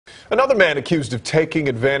Another man accused of taking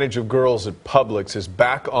advantage of girls at Publix is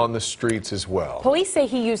back on the streets as well. Police say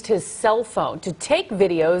he used his cell phone to take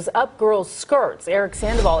videos up girls' skirts. Eric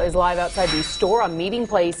Sandoval is live outside the store on Meeting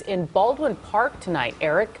Place in Baldwin Park tonight.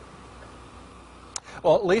 Eric?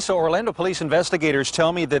 Well, Lisa, Orlando police investigators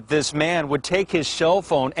tell me that this man would take his cell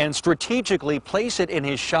phone and strategically place it in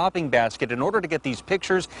his shopping basket in order to get these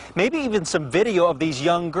pictures, maybe even some video of these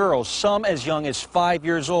young girls, some as young as 5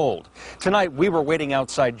 years old. Tonight, we were waiting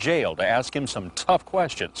outside jail to ask him some tough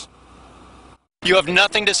questions. You have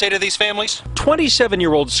nothing to say to these families?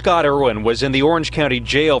 27-year-old Scott Irwin was in the Orange County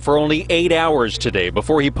jail for only 8 hours today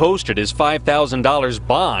before he posted his $5,000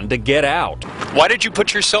 bond to get out. Why did you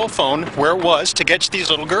put your cell phone where it was to catch these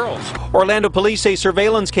little girls? Orlando police say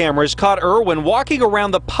surveillance cameras caught Irwin walking around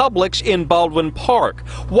the Publix in Baldwin Park.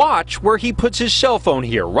 Watch where he puts his cell phone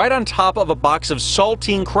here, right on top of a box of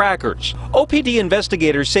saltine crackers. OPD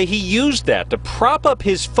investigators say he used that to prop up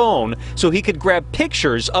his phone so he could grab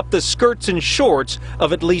pictures up the skirts and shorts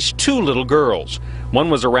of at least 2 little girls. One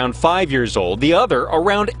was around 5 years old, the other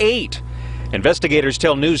around 8. Investigators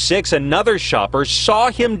tell News 6 another shopper saw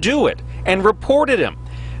him do it and reported him.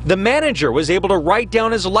 The manager was able to write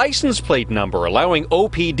down his license plate number, allowing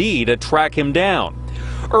OPD to track him down.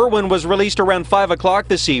 Irwin was released around 5 o'clock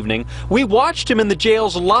this evening. We watched him in the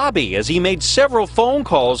jail's lobby as he made several phone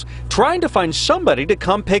calls trying to find somebody to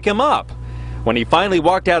come pick him up. When he finally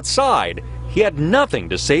walked outside, he had nothing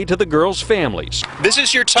to say to the girls' families. This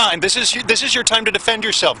is your time. This is your time to defend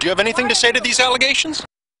yourself. Do you have anything to say to these allegations?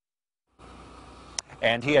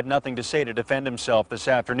 And he had nothing to say to defend himself this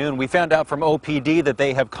afternoon. We found out from OPD that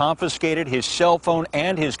they have confiscated his cell phone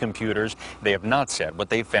and his computers. They have not said what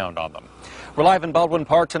they found on them. We're live in Baldwin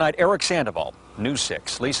Park tonight. Eric Sandoval, News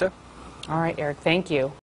 6. Lisa? All right, Eric, thank you.